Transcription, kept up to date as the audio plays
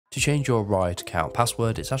To change your Riot account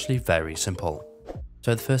password, it's actually very simple.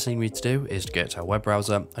 So the first thing you need to do is to go to our web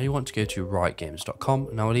browser, and you want to go to riotgames.com,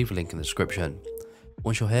 and I'll leave a link in the description.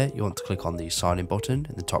 Once you're here, you want to click on the sign in button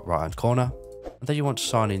in the top right hand corner, and then you want to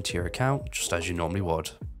sign into your account just as you normally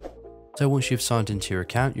would. So once you've signed into your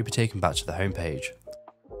account, you'll be taken back to the home page.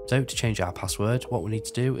 So to change our password, what we need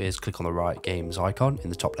to do is click on the Riot Games icon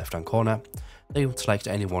in the top left hand corner. Then you want to select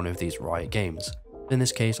any one of these Riot games. In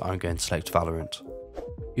this case, I'm going to select Valorant.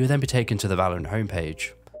 You will then be taken to the Valorant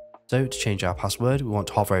homepage. So to change our password, we want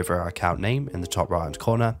to hover over our account name in the top right hand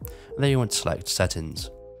corner, and then you want to select settings.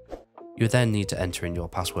 You will then need to enter in your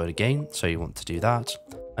password again, so you want to do that.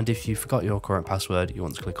 And if you forgot your current password, you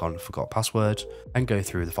want to click on Forgot Password and go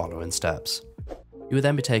through the following steps. You will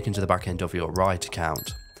then be taken to the back end of your Riot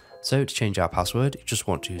account. So to change our password, you just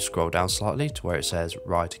want to scroll down slightly to where it says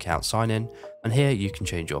Riot account sign in, and here you can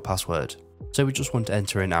change your password. So we just want to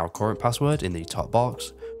enter in our current password in the top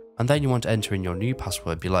box, and then you want to enter in your new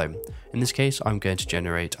password below. In this case, I'm going to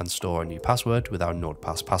generate and store a new password with our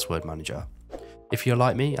NordPass password manager. If you're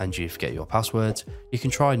like me and you forget your passwords, you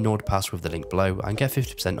can try NordPass with the link below and get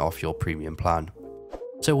 50% off your premium plan.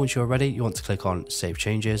 So once you're ready, you want to click on Save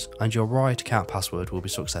Changes, and your Riot account password will be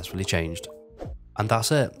successfully changed. And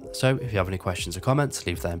that's it. So if you have any questions or comments,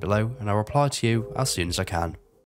 leave them below and I'll reply to you as soon as I can.